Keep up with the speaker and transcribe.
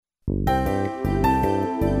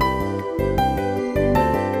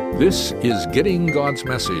This is Getting God's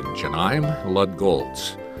Message, and I'm Lud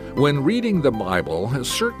Goltz. When reading the Bible,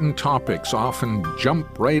 certain topics often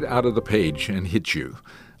jump right out of the page and hit you.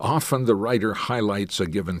 Often the writer highlights a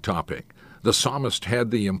given topic. The psalmist had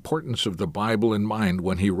the importance of the Bible in mind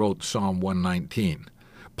when he wrote Psalm 119.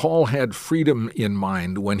 Paul had freedom in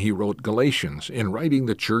mind when he wrote Galatians. In writing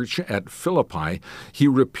the church at Philippi, he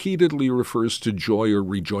repeatedly refers to joy or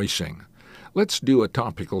rejoicing. Let's do a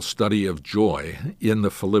topical study of joy in the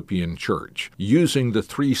Philippian church, using the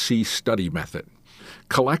 3C study method.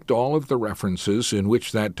 Collect all of the references in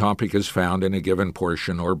which that topic is found in a given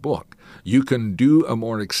portion or book. You can do a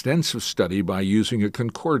more extensive study by using a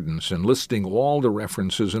concordance and listing all the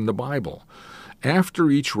references in the Bible. After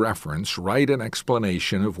each reference, write an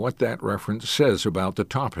explanation of what that reference says about the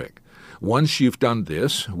topic. Once you've done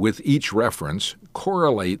this, with each reference,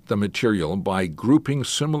 correlate the material by grouping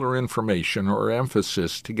similar information or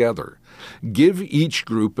emphasis together. Give each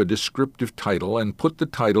group a descriptive title and put the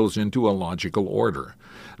titles into a logical order.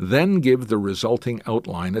 Then give the resulting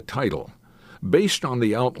outline a title. Based on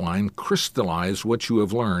the outline, crystallize what you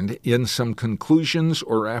have learned in some conclusions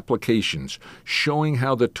or applications, showing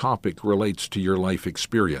how the topic relates to your life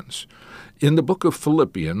experience. In the book of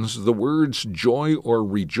Philippians, the words joy or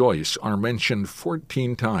rejoice are mentioned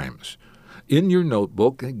 14 times. In your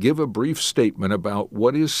notebook, give a brief statement about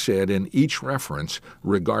what is said in each reference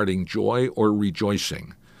regarding joy or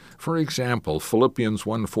rejoicing. For example, Philippians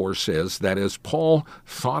 1:4 says that as Paul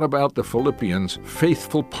thought about the Philippians'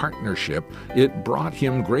 faithful partnership, it brought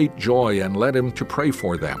him great joy and led him to pray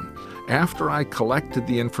for them. After I collected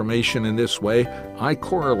the information in this way, I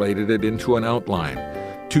correlated it into an outline.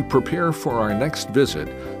 To prepare for our next visit,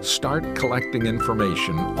 start collecting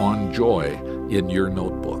information on joy in your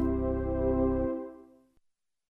notebook.